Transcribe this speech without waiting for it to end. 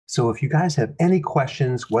So if you guys have any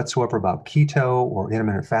questions whatsoever about keto or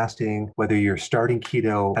intermittent fasting, whether you're starting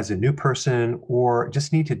keto as a new person or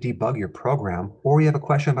just need to debug your program, or you have a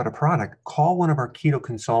question about a product, call one of our keto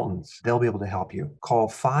consultants. They'll be able to help you. Call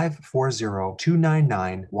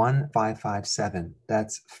 540-299-1557.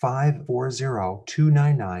 That's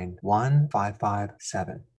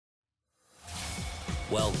 540-299-1557.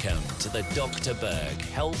 Welcome to the Dr. Berg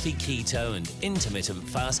Healthy Keto and Intermittent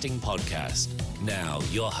Fasting Podcast. Now,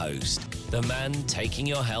 your host, the man taking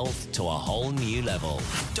your health to a whole new level,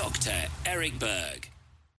 Dr. Eric Berg.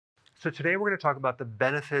 So today we're going to talk about the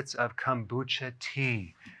benefits of kombucha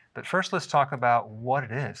tea. But first, let's talk about what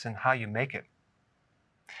it is and how you make it.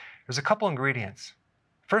 There's a couple ingredients.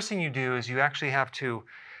 First thing you do is you actually have to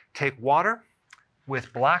take water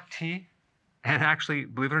with black tea and actually,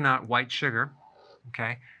 believe it or not, white sugar.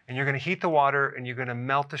 Okay, and you're going to heat the water and you're going to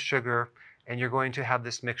melt the sugar and you're going to have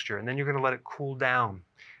this mixture and then you're going to let it cool down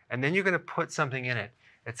and then you're going to put something in it.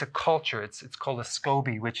 It's a culture. It's called a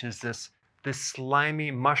SCOBY, which is this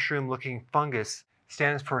slimy mushroom-looking fungus.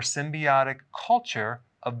 Stands for symbiotic culture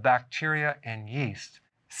of bacteria and yeast.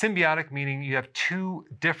 Symbiotic meaning you have two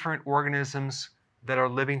different organisms that are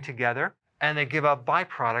living together and they give out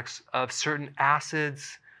byproducts of certain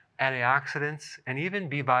acids, antioxidants, and even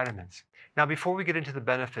B vitamins. Now, before we get into the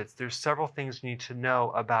benefits, there's several things you need to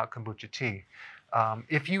know about kombucha tea.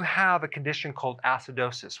 If you have a condition called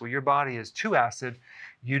acidosis, where your body is too acid,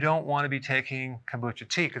 you don't want to be taking kombucha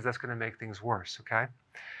tea because that's going to make things worse, okay?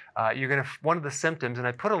 One of the symptoms, and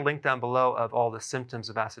I put a link down below of all the symptoms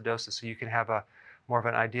of acidosis so you can have more of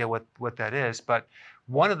an idea what that is, but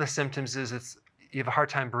one of the symptoms is you have a hard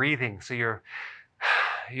time breathing, so you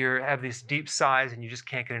have these deep sighs and you just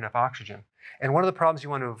can't get enough oxygen. And one of the problems you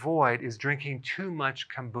want to avoid is drinking too much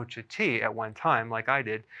kombucha tea at one time, like I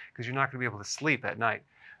did, because you're not going to be able to sleep at night.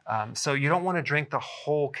 So you don't want to drink the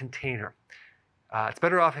whole container. It's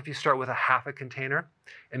better off if you start with a half a container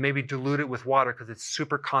and maybe dilute it with water because it's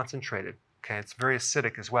super concentrated. Okay, it's very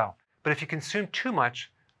acidic as well. But if you consume too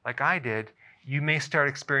much, like I did, you may start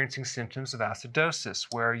experiencing symptoms of acidosis,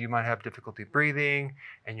 where you might have difficulty breathing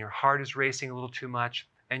and your heart is racing a little too much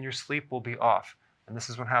and your sleep will be off. And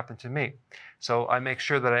this is what happened to me. So I make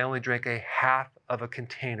sure that I only drink a half of a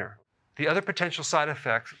container. The other potential side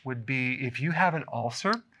effects would be if you have an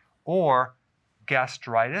ulcer or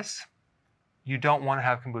gastritis, you don't want to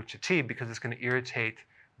have kombucha tea because it's going to irritate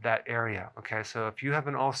that area. Okay, so if you have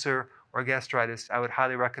an ulcer or gastritis, I would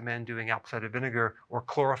highly recommend doing apple cider vinegar or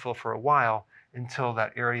chlorophyll for a while until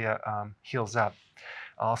that area heals up.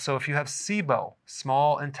 Also, if you have SIBO,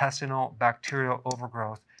 small intestinal bacterial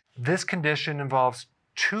overgrowth, this condition involves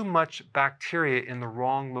too much bacteria in the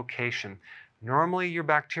wrong location. Normally, your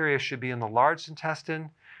bacteria should be in the large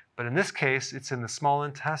intestine, but in this case, it's in the small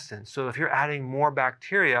intestine. So if you're adding more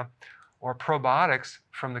bacteria or probiotics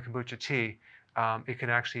from the kombucha tea, it can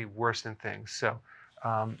actually worsen things. So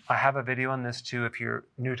I have a video on this too if you're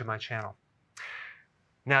new to my channel.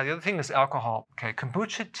 Now, the other thing is alcohol. Okay,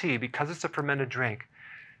 kombucha tea, because it's a fermented drink,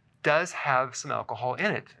 does have some alcohol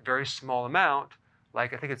in it, a very small amount,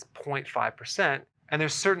 like I think it's 0.5%. And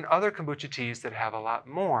there's certain other kombucha teas that have a lot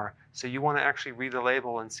more. So you want to actually read the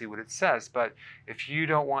label and see what it says. But if you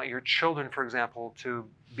don't want your children, for example, to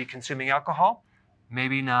be consuming alcohol,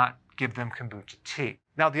 maybe not give them kombucha tea.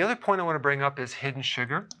 Now, the other point I want to bring up is hidden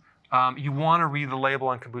sugar. You want to read the label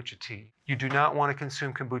on kombucha tea. You do not want to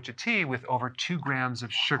consume kombucha tea with over 2 grams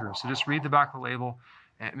of sugar. So just read the back of the label,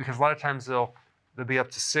 because a lot of times they'll be up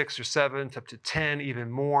to 6 or 7, up to 10, even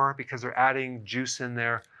more, because they're adding juice in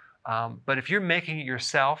there. But if you're making it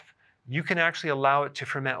yourself, you can actually allow it to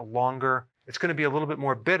ferment longer. It's going to be a little bit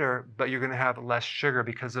more bitter, but you're going to have less sugar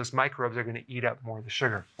because those microbes are going to eat up more of the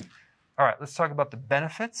sugar. All right, let's talk about the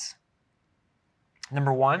benefits.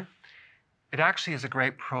 Number one, it actually is a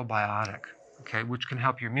great probiotic, okay, which can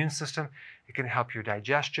help your immune system. It can help your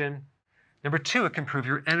digestion. Number two, it can improve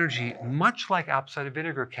your energy, much like apple cider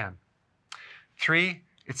vinegar can. 3,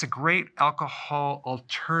 it's a great alcohol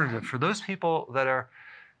alternative for those people that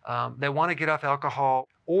they want to get off alcohol,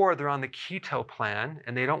 or they're on the keto plan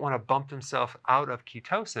and they don't want to bump themselves out of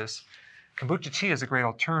ketosis. Kombucha tea is a great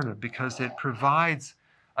alternative because it provides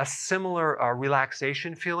a similar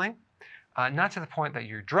relaxation feeling, not to the point that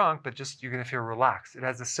you're drunk, but just you're going to feel relaxed. It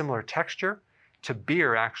has a similar texture to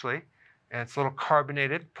beer, actually, and it's a little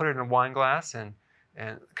carbonated. Put it in a wine glass and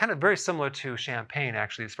kind of very similar to champagne,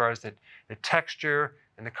 actually, as far as the texture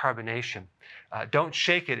and the carbonation. Don't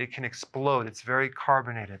shake it, it can explode. It's very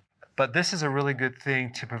carbonated. But this is a really good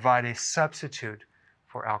thing to provide a substitute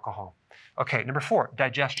for alcohol. Okay, number 4,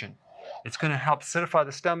 digestion. It's going to help acidify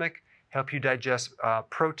the stomach, help you digest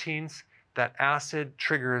proteins, That acid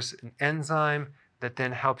triggers an enzyme that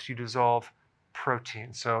then helps you dissolve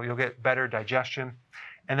protein. So you'll get better digestion.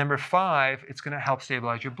 And number 5, it's going to help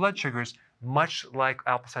stabilize your blood sugars, much like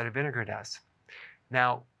apple cider vinegar does.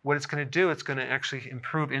 Now, what it's going to do, it's going to actually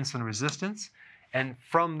improve insulin resistance. And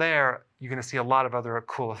from there, you're going to see a lot of other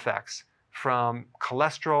cool effects, from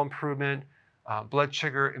cholesterol improvement, blood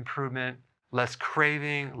sugar improvement, less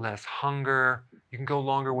craving, less hunger. You can go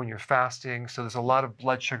longer when you're fasting. So there's a lot of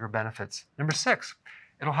blood sugar benefits. Number 6,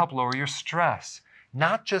 it'll help lower your stress,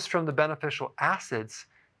 not just from the beneficial acids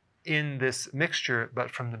in this mixture,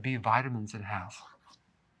 but from the B vitamins it has.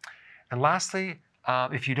 And lastly,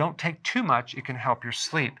 if you don't take too much, it can help your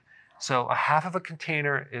sleep. So a half of a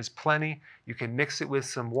container is plenty. You can mix it with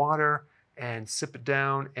some water and sip it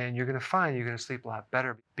down, and you're going to find you're going to sleep a lot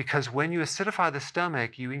better. Because when you acidify the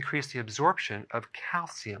stomach, you increase the absorption of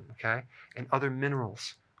calcium, okay, and other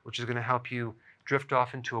minerals, which is going to help you drift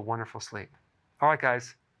off into a wonderful sleep. All right,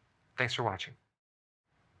 guys, thanks for watching.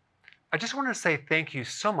 I just wanted to say thank you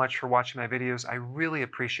so much for watching my videos. I really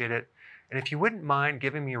appreciate it. And if you wouldn't mind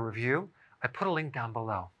giving me a review, I put a link down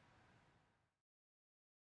below.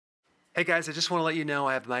 Hey guys, I just want to let you know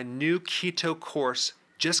I have my new keto course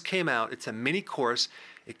just came out. It's a mini course.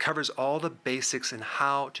 It covers all the basics and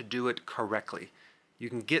how to do it correctly. You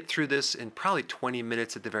can get through this in probably 20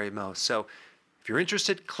 minutes at the very most. So if you're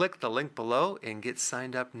interested, click the link below and get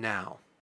signed up now.